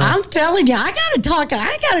 Jessica. I'm telling you, I gotta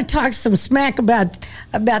talk some smack about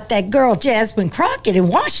that girl Jasmine Crockett in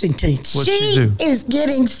Washington. What'd she do? Is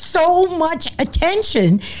getting so much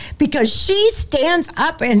attention because she stands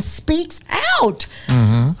up and speaks out.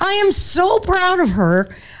 Mm-hmm. I am so proud of her.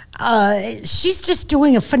 She's just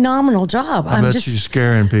doing a phenomenal job. I bet she's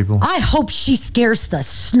scaring people. I hope she scares the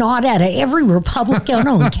snot out of every Republican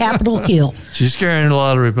on Capitol Hill. She's scaring a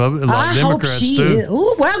lot of Democrats hope she too. Is.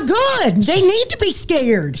 Ooh, well, good. They need to be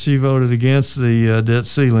scared. She voted against the debt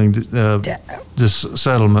ceiling this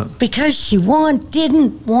settlement because she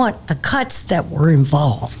didn't want the cuts that were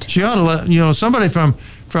involved. She ought to let somebody from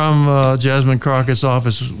Jasmine Crockett's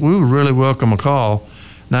office. We would really welcome a call.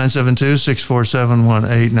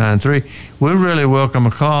 972-647-1893. We really welcome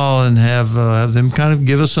a call and have them kind of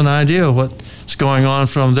give us an idea of what's going on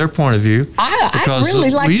from their point of view. I really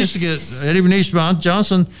like we used to get Eddie Bernice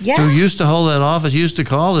Johnson, who used to hold that office, used to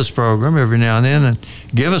call this program every now and then and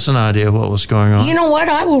give us an idea of what was going on. You know what?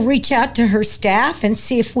 I will reach out to her staff and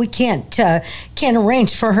see if we can't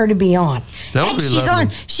arrange for her to be on. That would be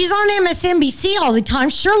lovely. She's on MSNBC all the time.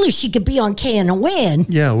 Surely she could be on KNON.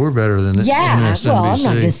 Yeah, we're better than MSNBC. Yeah, well, I'm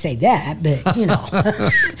not going to say that, but,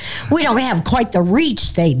 we don't have quite the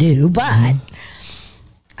reach they do, but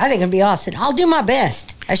I think it'll be awesome. I'll do my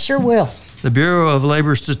best. I sure will. The Bureau of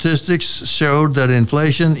Labor Statistics showed that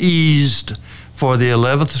inflation eased for the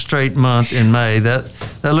 11th straight month in May. That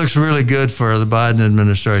looks really good for the Biden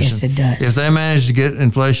administration. Yes, it does. If they manage to get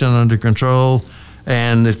inflation under control,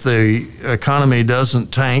 and if the economy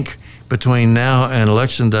doesn't tank between now and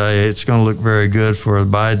Election Day, it's going to look very good for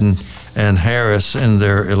Biden and Harris in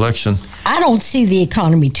their election. I don't see the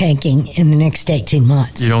economy tanking in the next 18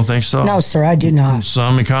 months. You don't think so? No, sir, I do not.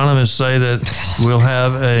 Some economists say that we'll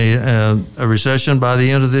have a recession by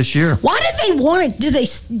the end of this year. Why do they want it? Do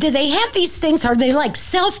they have these things? Are they like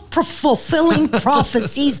self-fulfilling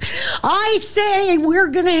prophecies? I say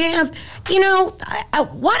we're going to have,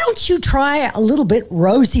 why don't you try a little bit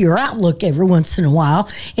rosier outlook every once in a while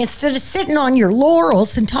instead of sitting on your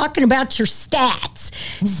laurels and talking about your stats?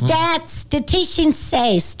 Mm-hmm. Statisticians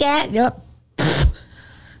say,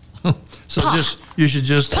 So you should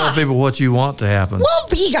just tell people what you want to happen. Well,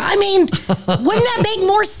 wouldn't that make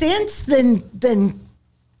more sense than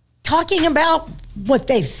talking about what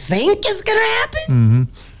they think is going to happen? Mm-hmm.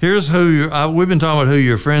 Here's who we've been talking about who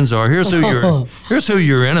your friends are. Here's who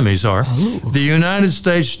your enemies are. Ooh. The United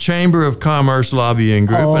States Chamber of Commerce lobbying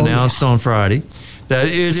group announced on Friday that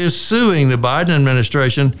it is suing the Biden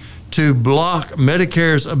administration to block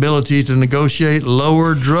Medicare's ability to negotiate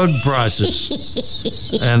lower drug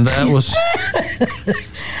prices. And that was...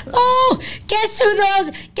 guess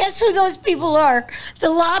who those people are? The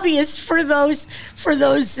lobbyists for those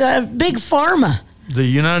big pharma. The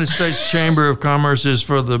United States Chamber of Commerce is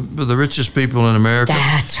for the richest people in America.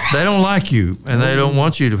 That's right. They don't like you, and they don't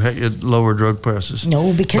want you to pay lower drug prices.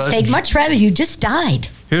 No, because they'd much rather you just died.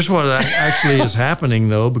 Here's what actually is happening,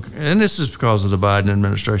 though, and this is because of the Biden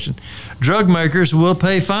administration. Drug makers will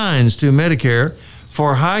pay fines to Medicare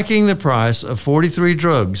for hiking the price of 43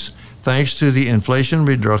 drugs thanks to the Inflation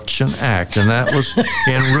Reduction Act, and that was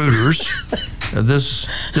in Reuters.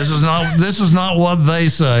 This is not what they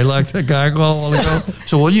say, like that guy called a while ago.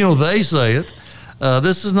 So, well, they say it.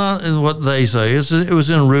 This is not what they say. It was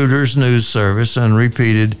in Reuters news service and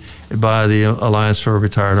repeated by the Alliance for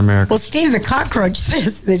Retired Americans. Well, Steve the Cockroach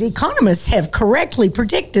says that economists have correctly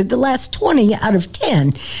predicted the last 20 out of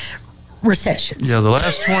 10 recessions. Yeah, the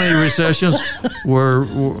last 20 recessions were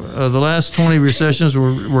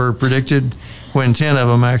predicted when 10 of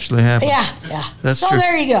them actually happened. Yeah. That's so true.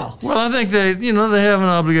 There you go. Well, I think they have an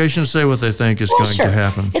obligation to say what they think is going to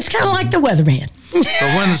happen. It's kind of like the weatherman.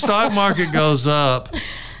 But when the stock market goes up,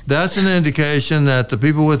 that's an indication that the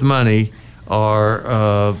people with money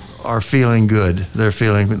are feeling good. They're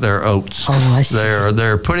feeling their oats. Oh, I see.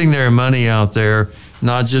 They're putting their money out there,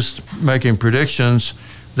 not just making predictions.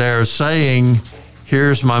 They're saying,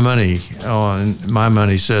 here's my money. Oh, and my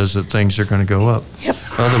money says that things are going to go up. Yep.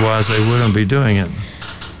 Otherwise, they wouldn't be doing it.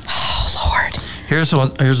 Oh, Lord. Here's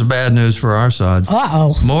the bad news for our side.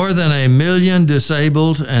 Uh-oh. More than 1 million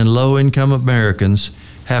disabled and low-income Americans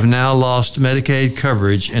have now lost Medicaid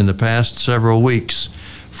coverage in the past several weeks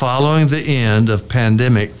following the end of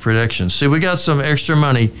pandemic protections. See, we got some extra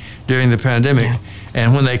money during the pandemic,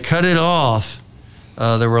 and when they cut it off,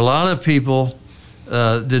 there were a lot of people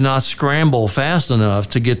did not scramble fast enough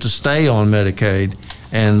to get to stay on Medicaid,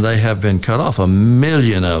 and they have been cut off. 1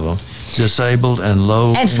 million of them, disabled and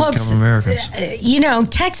low-income Americans.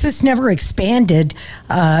 Texas never expanded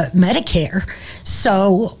Medicare,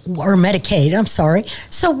 or Medicaid, I'm sorry.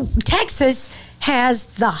 So Texas has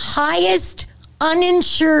the highest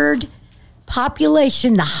uninsured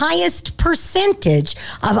population, the highest percentage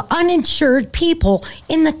of uninsured people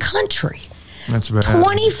in the country. That's bad.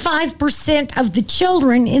 25% of the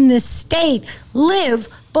children in this state live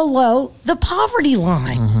below the poverty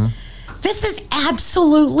line. Mm-hmm. This is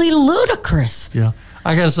absolutely ludicrous. Yeah.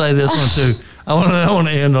 I got to say this one, too. I want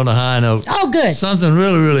to end on a high note. Oh, good. Something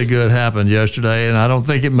really, really good happened yesterday, and I don't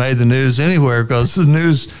think it made the news anywhere because the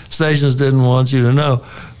news stations didn't want you to know.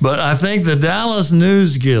 But I think the Dallas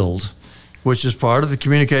News Guild, which is part of the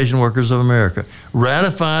Communication Workers of America,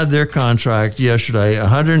 ratified their contract yesterday,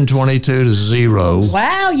 122-0.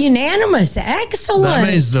 Wow, unanimous. Excellent. That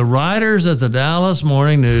means the writers at the Dallas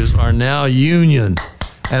Morning News are now union,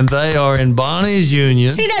 and they are in Bonnie's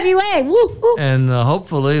union. CWA, woo, woo. And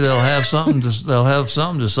hopefully they'll have something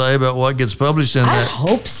to say about what gets published in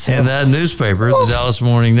that newspaper, the Dallas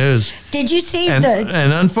Morning News. Did you see And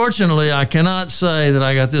unfortunately, I cannot say that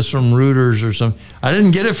I got this from Reuters or something. I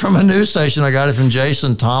didn't get it from a news station. I got it from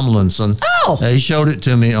Jason Tomlinson. Oh. He showed it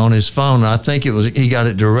to me on his phone. I think he got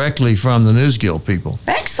it directly from the News Guild people.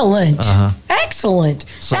 Excellent. Excellent.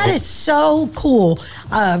 That is so cool.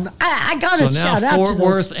 I got to shout out to Fort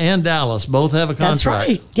Worth and Dallas both have a contract. That's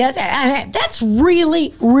right. Yes, and that's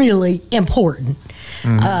really, really important.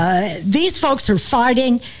 Mm-hmm. These folks are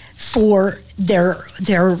fighting for their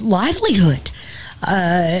livelihood.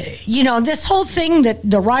 This whole thing that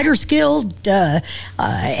the Writers Guild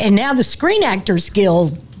and now the Screen Actors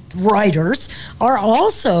Guild writers are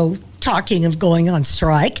also talking of going on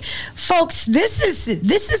strike. Folks, this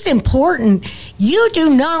is important. You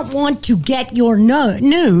do not want to get your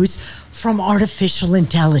news from artificial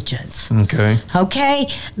intelligence. Okay?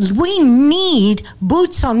 We need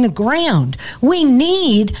boots on the ground. We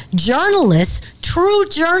need journalists, true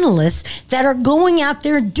journalists, that are going out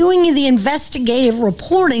there doing the investigative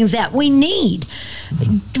reporting that we need.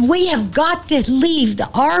 We have got to leave.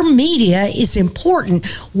 Our media is important.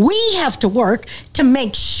 We have to work to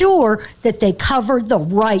make sure that they cover the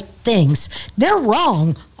right things. They're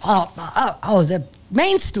wrong. The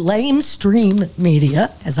lamestream media,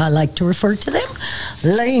 as I like to refer to them,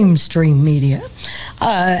 lamestream media,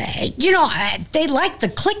 they like the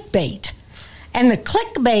clickbait. And the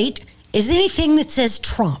clickbait is anything that says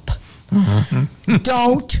Trump.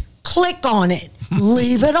 Don't click on it.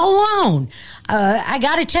 Leave it alone. I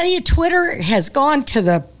got to tell you, Twitter has gone to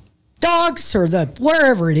the dogs or the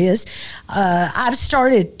wherever it is. I've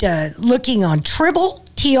started looking on Tribble.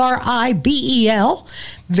 Tribel,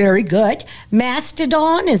 very good.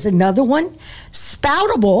 Mastodon is another one.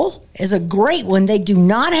 Spoutable is a great one. They do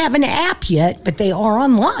not have an app yet, but they are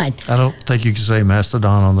online. I don't think you can say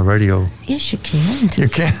Mastodon on the radio. Yes, you can. You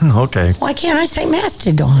can? Okay. Why can't I say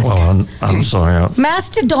Mastodon? Well, I'm sorry.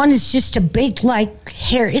 Mastodon is just a big,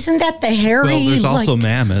 hair. Isn't that the hairy? Well, there's also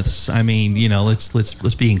mammoths. I mean,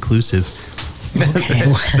 let's be inclusive. Okay.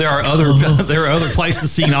 there are other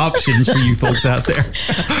Pleistocene options for you folks out there.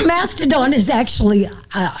 Mastodon is actually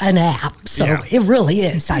an app, so It really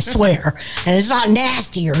is, I swear. And it's not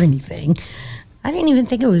nasty or anything. I didn't even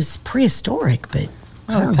think it was prehistoric, but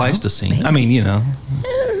Oh, Pleistocene. I mean,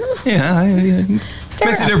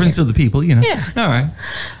 makes a difference to the people, Yeah. All right.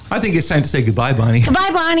 I think it's time to say goodbye, Bonnie. Goodbye,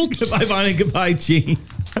 Bonnie. Goodbye, Bonnie. Goodbye, Gene.